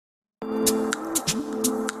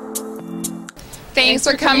Thanks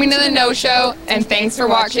for coming to the No Show, and thanks for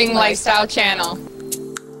watching Lifestyle Channel.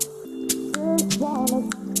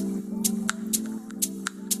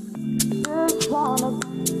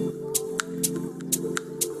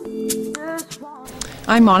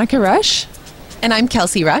 I'm Monica Rush. And I'm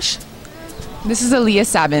Kelsey Rush. This is Aaliyah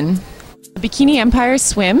Sabin. Bikini Empire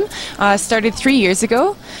Swim started 3 years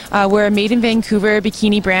ago. We're a made in Vancouver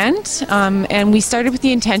bikini brand, and we started with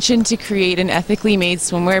the intention to create an ethically made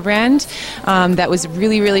swimwear brand that was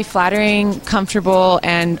really, really flattering, comfortable,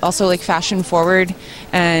 and also like fashion forward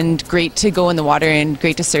and great to go in the water and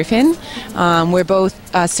great to surf in. We're both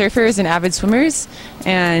surfers and avid swimmers,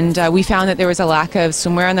 and we found that there was a lack of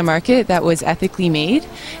swimwear on the market that was ethically made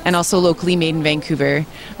and also locally made in Vancouver.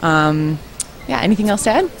 Yeah, anything else to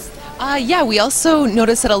add? Yeah, we also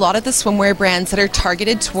noticed that a lot of the swimwear brands that are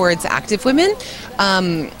targeted towards active women,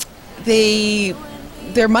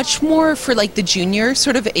 they're much more for like the junior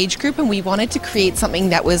sort of age group, and we wanted to create something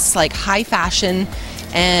that was like high fashion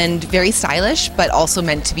and very stylish, but also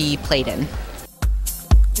meant to be played in.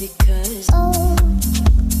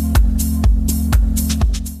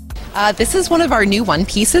 This is one of our new one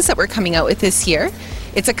pieces that we're coming out with this year.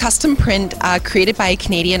 It's a custom print created by a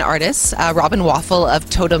Canadian artist, Robin Waffle of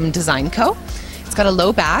Totem Design Co. It's got a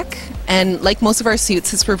low back, and like most of our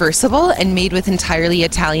suits, it's reversible and made with entirely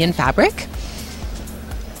Italian fabric.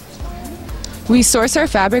 We source our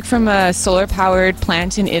fabric from a solar-powered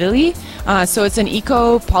plant in Italy. So it's an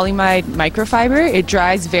eco-polyamide microfiber. It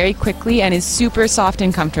dries very quickly and is super soft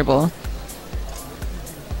and comfortable.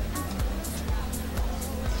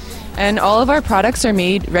 And all of our products are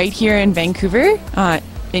made right here in Vancouver,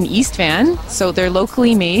 in East Van, so they're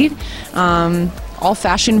locally made, all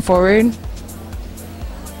fashion forward. Want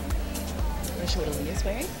to show what Aaliyah's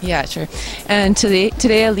wearing? Yeah, sure. And today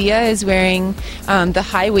Aaliyah is wearing the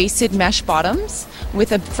high-waisted mesh bottoms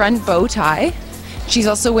with a front bow tie. She's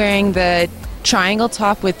also wearing the triangle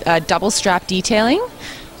top with double strap detailing.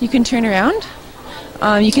 You can turn around.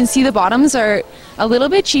 You can see the bottoms are a little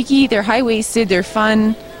bit cheeky. They're high-waisted, they're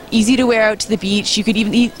fun. Easy to wear out to the beach. You could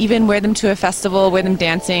even wear them to a festival, wear them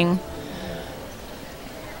dancing.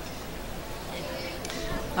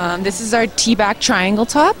 This is our T-back triangle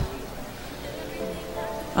top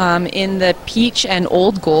in the peach and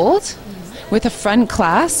old gold with a front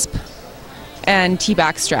clasp and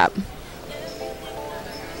T-back strap.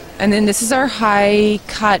 And then this is our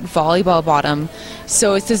high-cut volleyball bottom.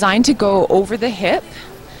 So it's designed to go over the hip.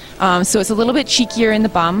 So it's a little bit cheekier in the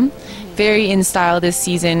bum. Very in style this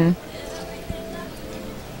season.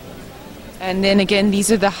 And then again,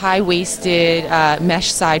 these are the high-waisted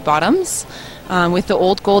mesh side bottoms with the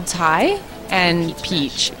old gold tie and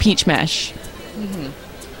peach mesh.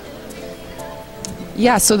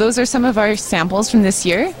 Yeah, so those are some of our samples from this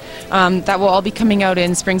year that will all be coming out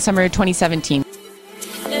in spring-summer 2017.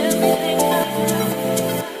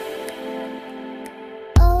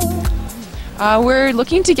 We're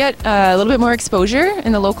looking to get a little bit more exposure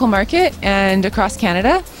in the local market and across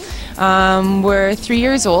Canada. We're 3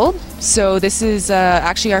 years old, so this is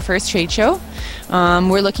actually our first trade show.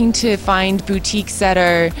 We're looking to find boutiques that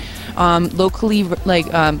are locally,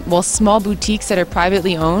 small boutiques that are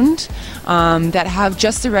privately owned, that have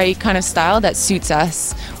just the right kind of style that suits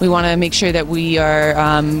us. We want to make sure that we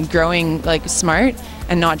are growing like smart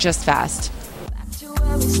and not just fast.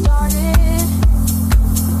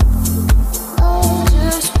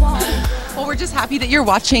 Well, we're just happy that you're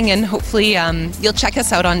watching, and hopefully you'll check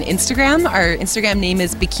us out on Instagram. Our Instagram name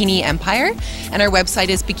is Bikini Empire, and our website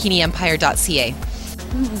is bikiniempire.ca.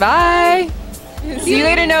 Bye! See you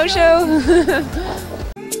later, No Show!